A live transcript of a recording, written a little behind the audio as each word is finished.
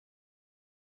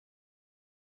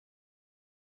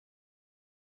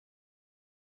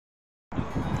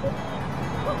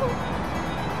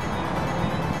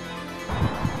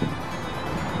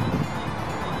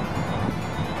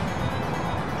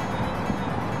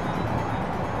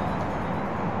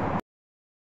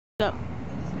Up.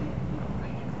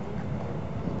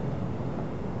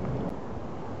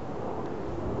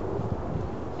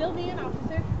 Fill me in,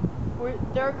 officer.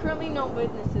 There are currently no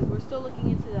witnesses. We're still looking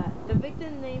into that. The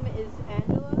victim's name is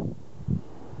Angela,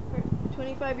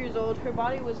 25 years old. Her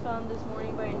body was found this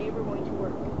morning by a neighbor going to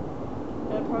work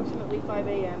at approximately 5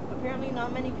 a.m. Apparently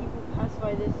not many people pass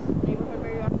by this neighborhood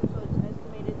very often, so it's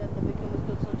estimated that the victim was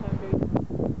killed sometime during the night.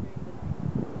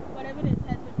 What evidence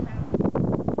has been found? We have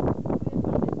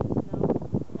found this snow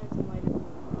and some lighter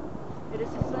fluid. It is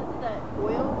suspected that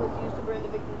oil was used to burn the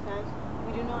victim's hands.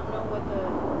 We do not know what the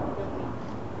gun means.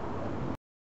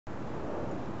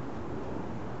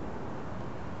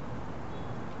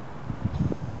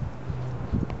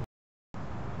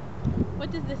 What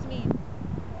does this mean?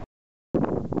 We do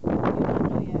not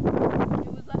know yet.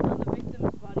 It was left on the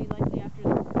victim's body likely after the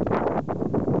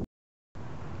murder.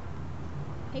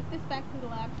 Take this back to the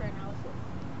lab for analysis.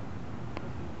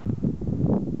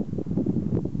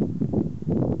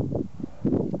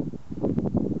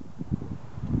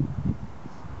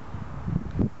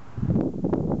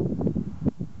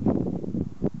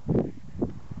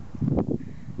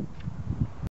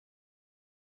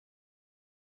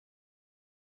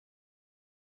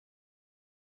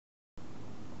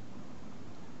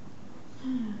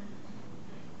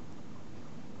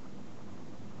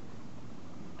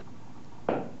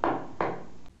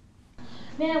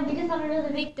 Ma'am, we just found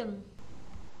another victim.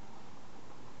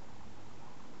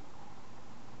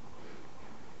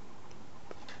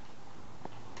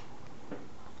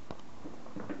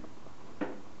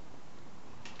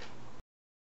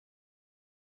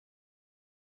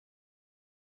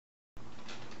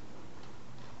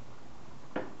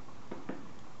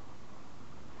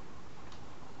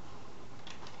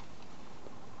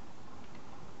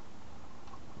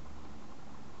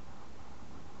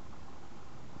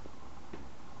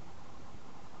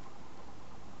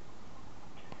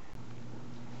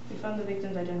 We found the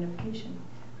victim's identification.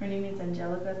 Her name is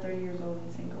Angelica, 30 years old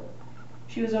and single.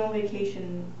 She was on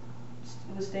vacation,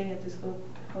 was staying at this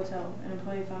hotel. An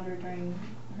employee found her during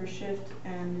her shift,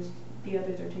 and the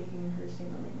others are taking her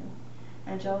single right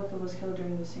now. Angelica was killed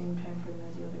during the same time frame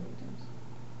as the other victims.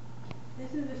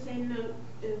 This is the same note.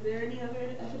 Is there any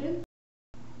other evidence?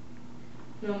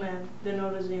 No, ma'am. The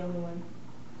note is the only one.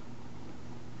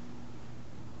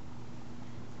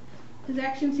 His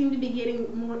actions seem to be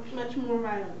getting much more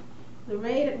violent. The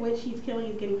rate at which he's killing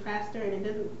is getting faster, and it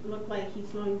doesn't look like he's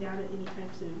slowing down at any time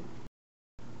soon.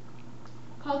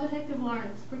 Call Detective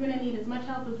Lawrence. We're going to need as much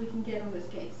help as we can get on this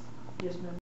case. Yes,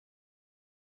 ma'am.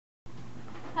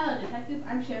 Hello, Detective.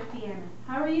 I'm Sheriff Deanna.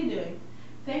 How are you doing?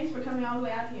 Thanks for coming all the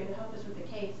way out here to help us with the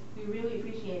case. We really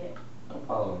appreciate it. No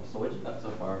problem. So what you got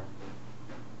so far?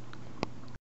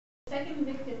 Second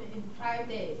victim in 5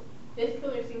 days. This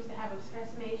killer seems to have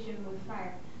assassination with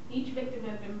fire. Each victim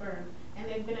has been burned, and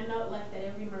there's been a note left at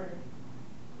every murder.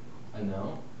 A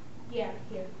no? Yeah,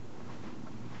 here.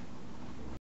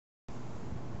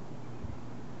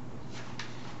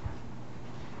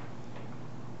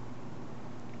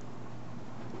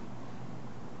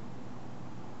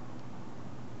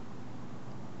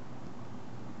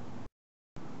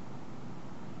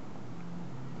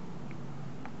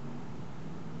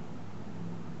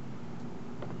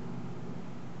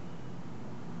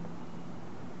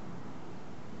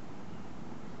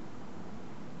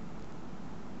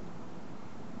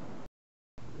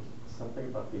 Something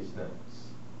about these notes.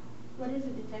 What is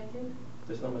it, Detective?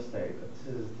 There's no mistake.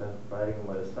 This is the writing of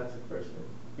a dyslexic person.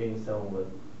 Being someone with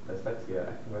dyslexia,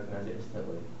 I can recognize it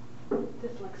instantly.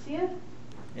 Dyslexia?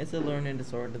 It's a learning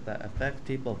disorder that affects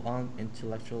people of all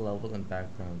intellectual levels and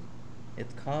backgrounds.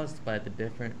 It's caused by the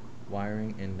different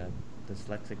wiring in the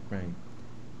dyslexic brain.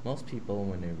 Most people,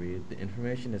 when they read, the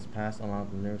information is passed along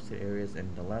the nerve areas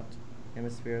in the left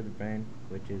hemisphere of the brain,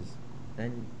 which is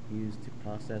then used to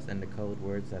process and decode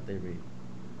words that they read.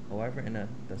 However, in a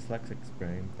dyslexic's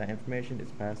brain, that information is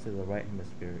passed to the right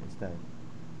hemisphere instead,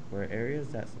 where areas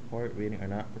that support reading are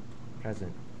not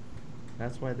present.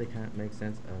 That's why they can't make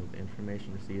sense of the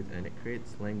information received, and it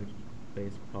creates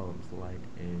language-based problems like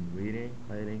in reading,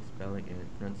 writing, spelling,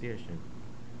 and pronunciation.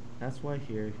 That's why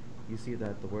here you see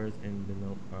that the words in the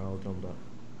note are all jumbled up.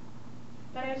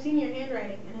 But I've seen your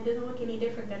handwriting, and it doesn't look any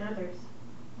different than others.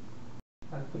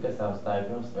 That's because I was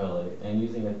diagnosed early, and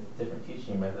using a different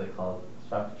teaching method called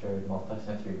structured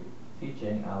multisensory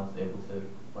teaching, I was able to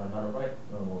learn how to write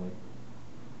normally.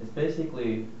 It's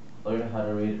basically learning how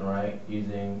to read and write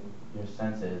using your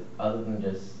senses other than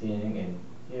just seeing and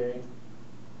hearing.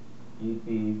 You'd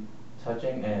be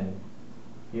touching and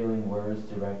feeling words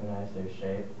to recognize their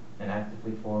shape and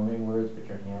actively forming words with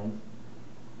your hands.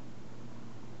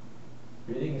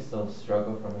 Reading is still a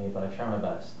struggle for me, but I try my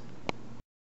best.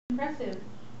 Impressive.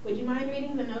 Would you mind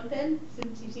reading the note then,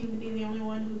 since you seem to be the only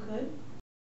one who could?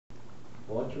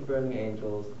 Watch your burning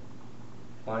angels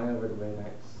flying over the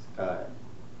midnight sky,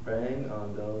 preying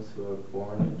on those who are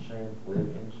born in shame, live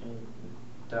in shame,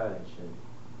 and die in shame.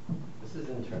 This is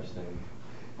interesting.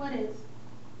 What is?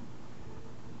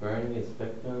 Burning its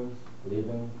victims,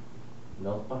 leaving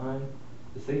notes behind.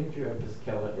 The signature of this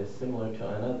killer is similar to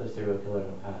another serial killer in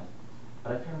the past,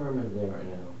 but I can't remember his name right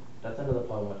now. That's another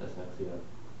problem with dyslexia.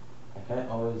 I can't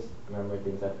always remember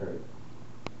things I've heard.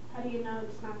 How do you know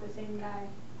it's not the same guy?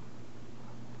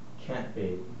 Can't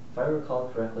be. If I recall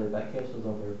correctly, that case was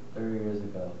over 30 years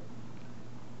ago.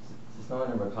 Since no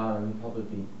one ever caught him, he'd probably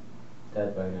be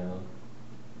dead by now.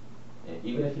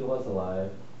 Even if he was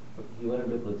alive, he wouldn't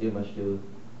be able to do much due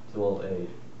to old age.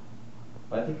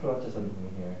 But I think we're up to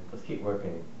something here. Let's keep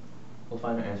working. We'll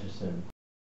find our answer soon.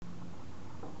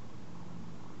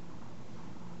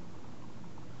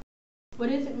 What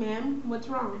is it, ma'am? What's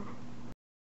wrong?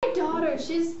 My daughter,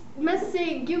 she's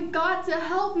missing. You've got to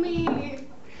help me.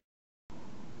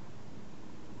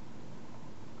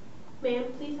 Ma'am,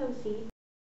 please have a seat.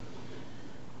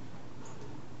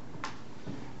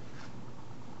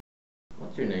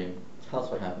 What's your name? Tell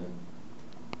us what happened.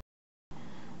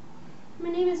 My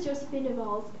name is Josephine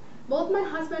Devalsk. Both my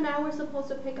husband and I were supposed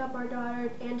to pick up our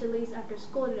daughter Angelise after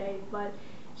school today, but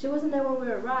she wasn't there when we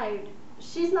arrived.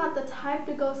 She's not the type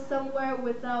to go somewhere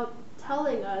without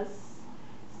telling us.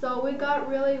 So we got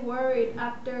really worried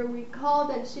after we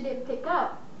called and she didn't pick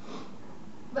up.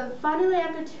 But finally,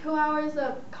 after 2 hours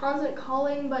of constant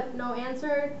calling but no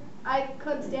answer, I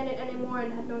couldn't stand it anymore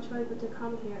and had no choice but to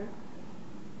come here.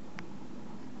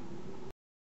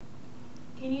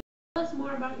 Can you tell us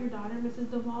more about your daughter, Mrs.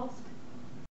 Devalsk?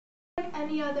 Like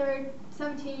any other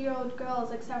 17-year-old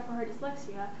girls except for her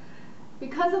dyslexia.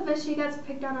 Because of it, she gets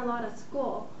picked on a lot at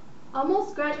school.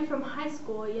 Almost graduated from high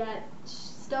school, yet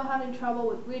still having trouble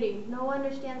with reading. No one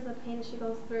understands the pain she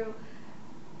goes through.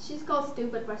 She's called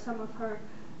stupid by some of her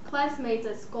classmates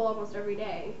at school almost every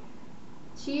day.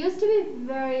 She used to be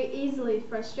very easily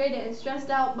frustrated and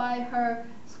stressed out by her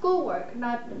schoolwork,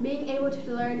 not being able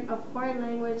to learn a foreign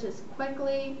language as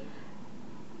quickly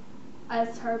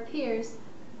as her peers.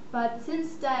 But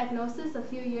since diagnosis a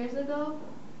few years ago,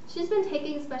 she's been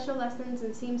taking special lessons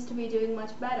and seems to be doing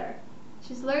much better.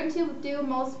 She's learned to do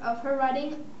most of her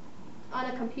writing on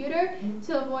a computer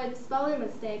to avoid spelling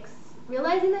mistakes,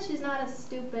 realizing that she's not as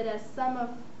stupid as some of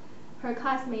her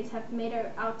classmates have made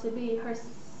her out to be. Her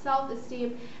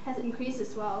self-esteem has increased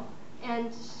as well,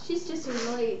 and she's just a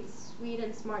really sweet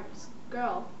and smart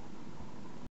girl.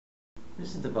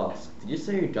 Mrs. DeVos, did you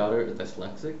say your daughter is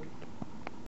dyslexic?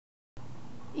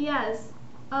 Yes.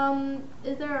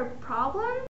 Is there a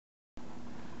problem?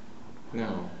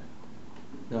 No.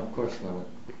 No, of course not.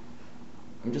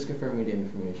 I'm just confirming the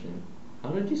information. How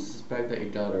did you suspect that your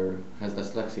daughter has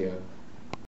dyslexia?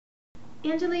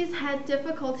 Angelise had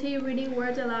difficulty reading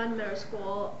words aloud in middle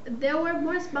school. There were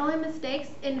more spelling mistakes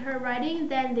in her writing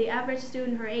than the average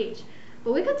student her age,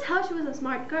 but we could tell she was a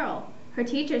smart girl. Her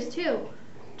teachers too.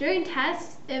 During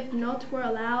tests, if notes were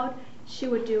allowed, she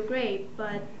would do great,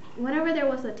 but whenever there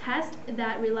was a test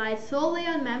that relied solely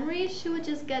on memory, she would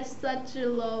just get such a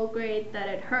low grade that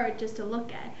it hurt just to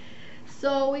look at.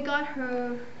 So we got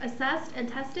her assessed and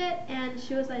tested, and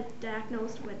she was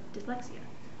diagnosed with dyslexia.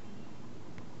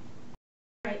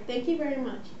 All right, thank you very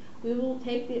much. We will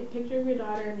take the picture of your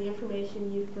daughter and the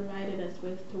information you've provided us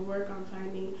with to work on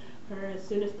finding her as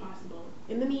soon as possible.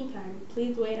 In the meantime,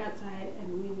 please wait outside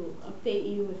and we will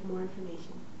update you with more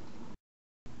information.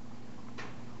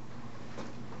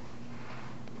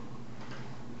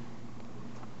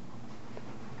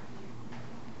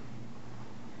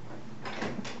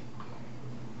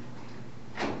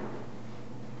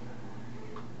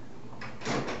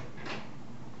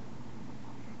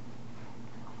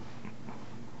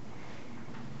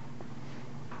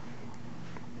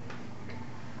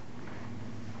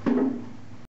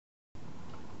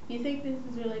 Do you think this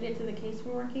is related to the case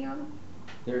we're working on?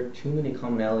 There are too many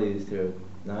commonalities to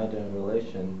deny the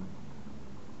relation.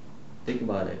 Think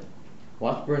about it.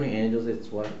 Watch Burning Angels is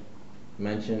what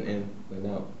mentioned in the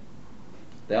note.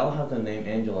 They all have the name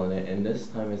Angel in it, and this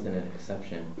time isn't an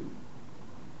exception.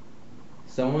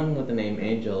 Someone with the name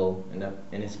Angel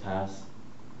in his past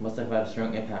must have had a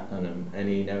strong impact on him, and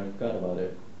he never forgot about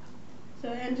it. So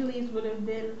Angelise would have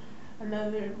been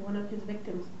another one of his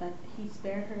victims, but he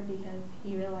spared her because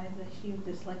he realized that she was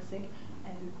dyslexic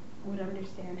and would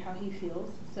understand how he feels,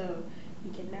 so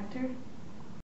he kidnapped her.